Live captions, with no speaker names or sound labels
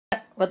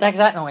What the heck's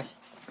that noise?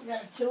 You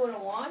got a 2 and a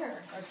 1 or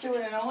 2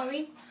 and an 0, I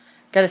mean?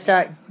 Gotta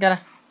start. Gotta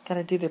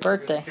do the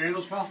birthday.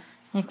 Candles, pal?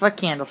 What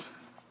candles?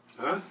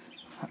 Huh?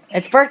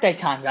 It's birthday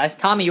time, guys.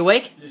 Tommy, you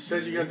awake? You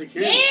said you got the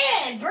candles.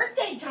 Yeah,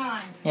 birthday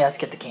time. Yeah, let's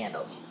get the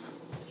candles.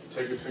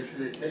 Take a picture of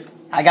your cake.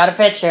 I got a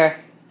picture.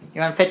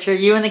 You want a picture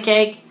of you and the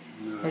cake?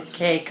 No. This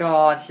cake,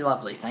 oh, it's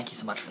lovely. Thank you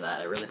so much for that.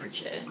 I really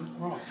appreciate it.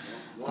 Oh,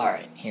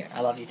 Alright, here.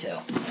 I love you too.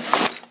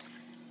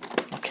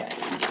 Okay.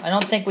 I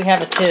don't think we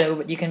have a 2,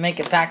 but you can make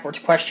it backwards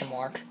question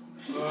mark.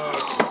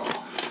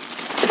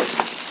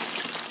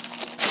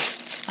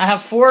 I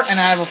have 4, and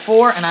I have a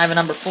 4, and I have a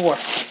number 4.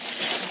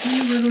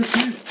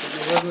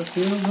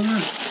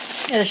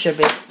 Yeah, this should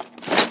be.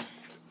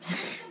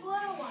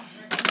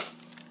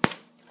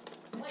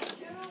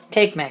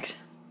 Cake mix.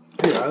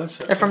 Yeah,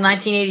 They're from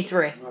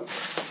 1983.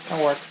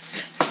 That'll work.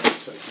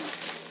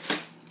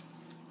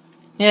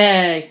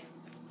 Yay!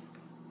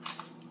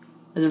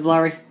 Is it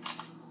blurry?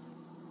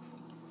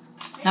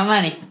 How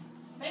many?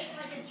 Make it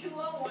like a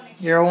 2-0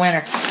 You're a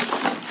winner.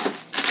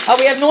 Oh,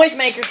 we have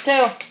noisemakers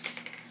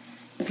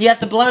too. You have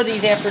to blow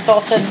these after it's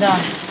all said and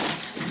done.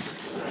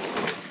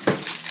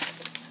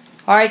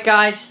 Alright,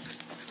 guys.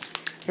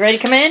 You ready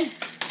to come in?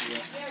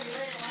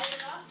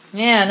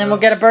 Yeah, and then we'll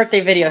get a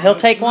birthday video. He'll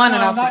take one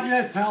and I'll... Not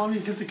yet, pal. Let me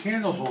get the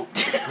candles on.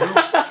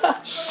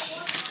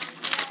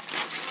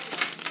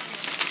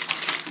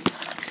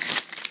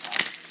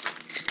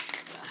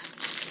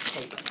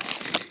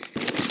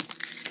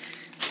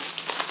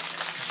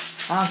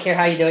 I don't care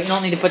how you do it. You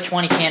don't need to put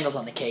 20 candles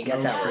on the cake.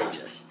 That's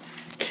outrageous.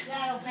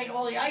 That'll take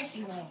all the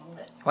icing off of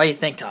it. What do you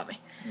think, Tommy?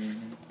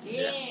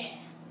 Yeah.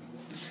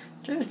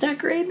 Just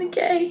decorating the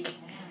cake.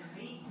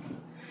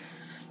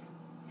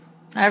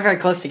 They're very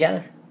close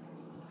together.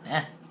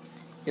 Eh,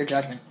 your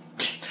judgment.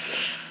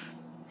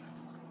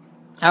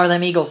 How are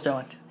them Eagles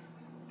doing?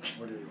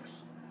 What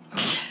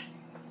is?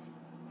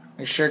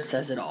 Your shirt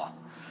says it all.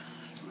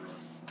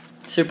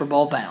 Super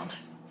Bowl bound.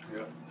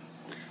 Yep.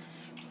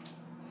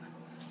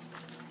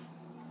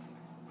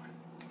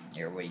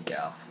 Here we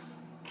go.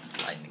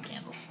 Lighting the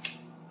candles.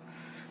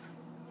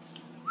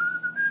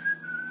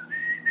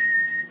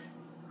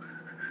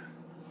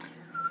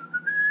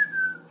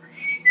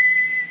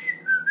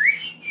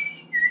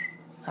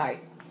 Alright,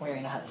 we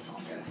already know how this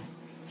song goes.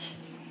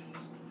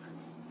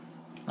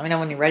 Let me know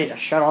when you're ready to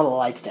shut all the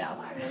lights down.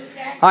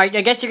 Alright,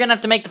 I guess you're gonna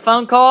have to make the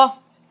phone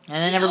call, and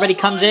then everybody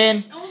comes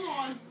in.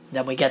 Hold on.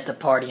 Then we get the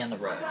party on the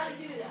road. I gotta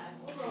do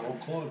that. Hold on.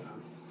 Don't call it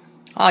down.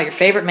 Oh, your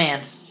favorite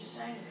man. Just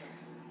saying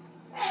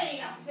it. That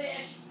ain't a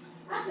fish.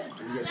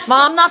 That's a,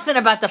 Mom, nothing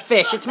about the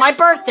fish. It's my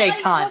birthday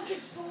time.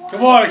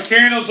 Come on, the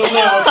candles are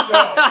low.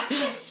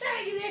 Let's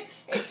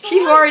go.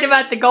 She's worried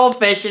about the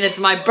goldfish, and it's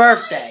my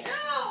birthday.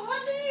 No, it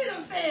wasn't even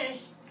a fish.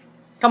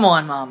 Come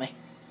on, Mommy.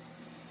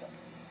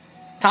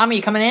 Tommy,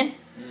 you coming in?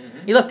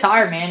 You look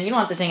tired, man. You don't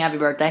have to sing happy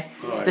birthday.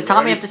 Right, Does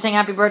Tommy ready? have to sing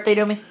happy birthday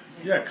to me?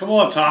 Yeah, come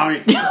on, Tommy.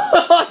 Look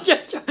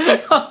at,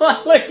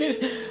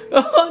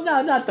 oh,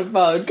 no, not the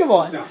phone. Come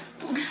on. No.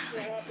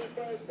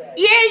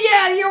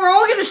 Yeah, you're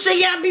all gonna sing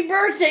happy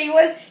birthday.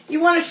 You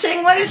want to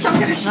sing with us? I'm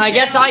gonna sing. I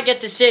guess I get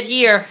to sit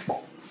here.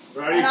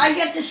 Ready? And I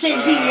get to sit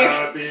here.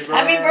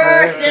 Happy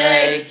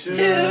birthday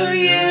to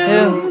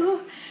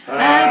you.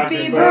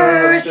 Happy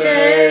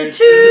birthday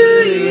to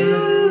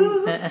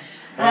you.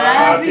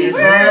 Happy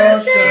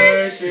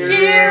birthday,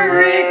 dear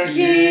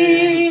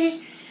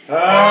Ricky.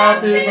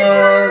 Happy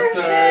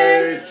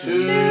birthday to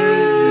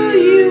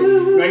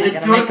you. Make a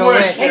Gotta good make a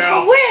wish. wish. Make a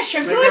now. wish, a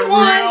Make good a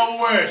one. real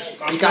wish.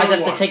 A You guys good have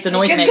to one. take the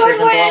Make a noisemakers good and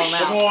blow wish. them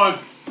Come out. on.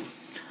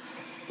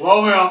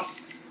 Blow them out.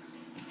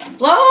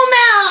 Blow them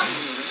out.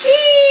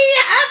 Eee,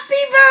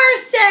 happy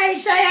birthday.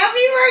 Say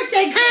happy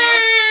birthday,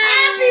 Chris.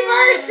 Happy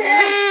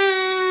birthday.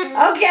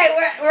 Okay,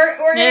 we're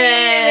gonna eat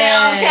it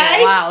now, Yay.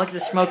 okay? Wow, look at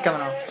the smoke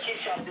coming off.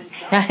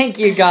 Thank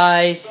you,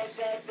 guys.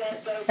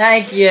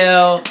 Thank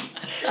you.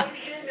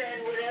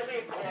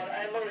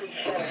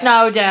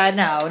 No, Dad,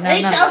 no.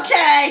 It's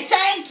okay.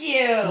 Thank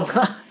you.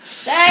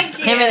 Thank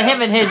you.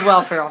 Him and his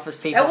welfare office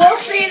people. And we'll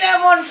see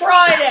them on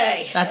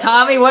Friday. Now,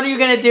 Tommy, what are you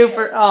gonna do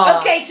for? Oh,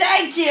 Okay,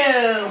 thank you.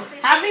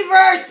 Happy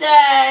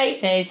birthday.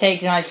 He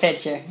takes my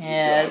picture.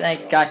 Yeah,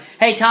 thanks, God.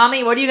 Hey,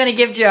 Tommy, what are you gonna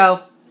give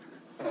Joe?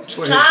 Tom,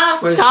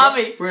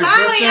 Tommy.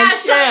 Tommy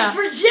has something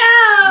for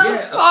Joe.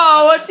 Yeah,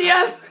 Oh, what's he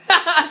have?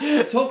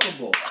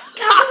 Tokable.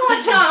 Come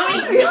on, Tommy.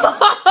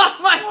 Oh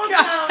my Come on,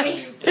 God.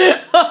 Tommy. There you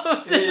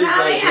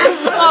Tommy go. has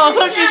something Oh, for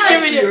look, he's Joe.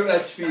 giving you.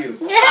 That's for you.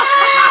 Yay!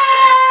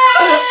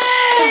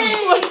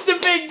 What's the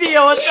big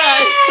deal? What's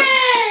that?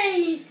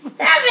 Yay!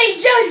 That made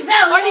Joe's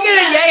belly. Aren't you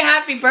gonna yay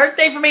happy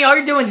birthday for me? All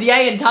you're doing is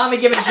yay and Tommy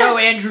giving Joe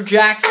Andrew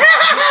Jackson.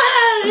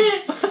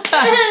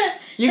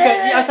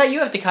 I thought you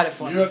have to cut it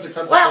for You me. have to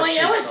cut the Well, first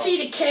let's piece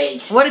see the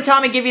cake. What did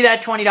Tommy give you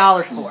that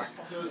 $20 for? off.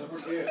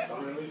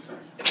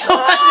 He's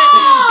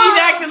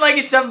acting like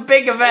it's some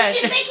big event.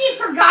 You think he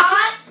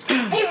forgot?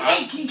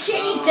 Hey, you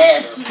can't eat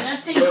this.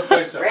 That thing,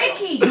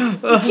 Ricky, you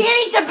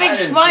can't eat the big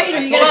spider.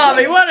 You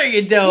Mommy, gotta, what are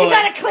you doing? you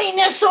gotta clean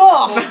this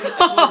off.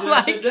 Oh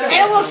my God.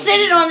 And we'll sit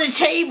it on the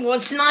table.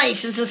 It's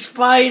nice. It's a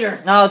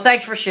spider. No,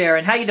 thanks for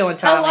sharing. How you doing,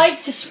 Tommy? I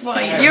like the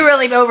spider. You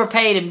really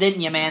overpaid him,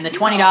 didn't you, man? The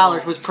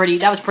 $20 was pretty.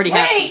 That was pretty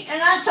hefty. Wait, and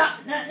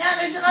now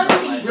there's another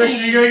thing. Ricky,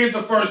 you gotta get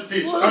the first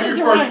piece. Look Cut at your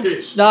the first one.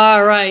 piece.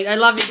 All right, I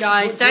love you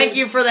guys. Thank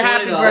you for the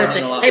happy $20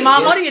 birthday. on the Hey,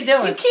 Mom, lot. what are you You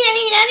doing? can't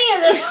eat any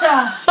of this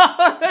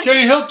stuff.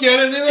 Jane, he'll get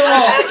it. Leave it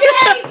alone.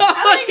 Okay,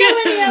 I'm gonna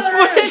do any other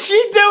What is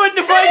she doing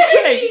to my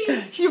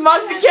cake? She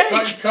mugged the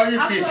cake. Cut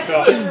your I'm piece, going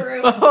Phil. to the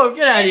room. Oh,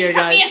 get out of here,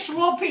 Cut me a guys.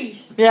 small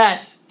piece.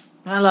 Yes.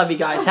 I love you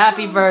guys.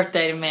 Happy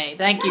birthday to me.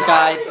 Thank you,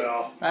 guys.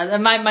 Phil.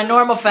 My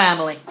normal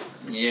family.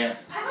 Yeah.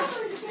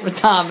 With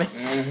Tommy.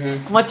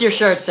 Mm-hmm. What's your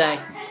shirt say?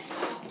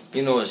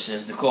 You know what it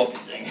says, the coffee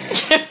thing.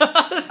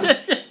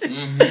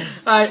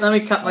 All right, let me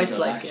cut my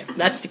slice here.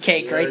 That's the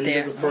cake Yeah, right you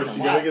there. get the first-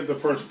 You gotta get the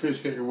first piece.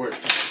 Get your wish.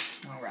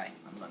 All right.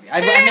 I love you.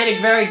 I made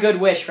a very good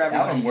wish for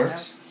everyone. That one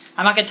works.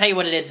 I'm not going to tell you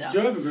what it is, though.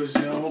 Good, because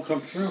it won't come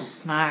through. All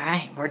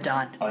right, we're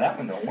done. Oh, that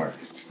one don't work.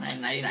 Night,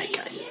 night,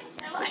 guys.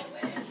 Bye.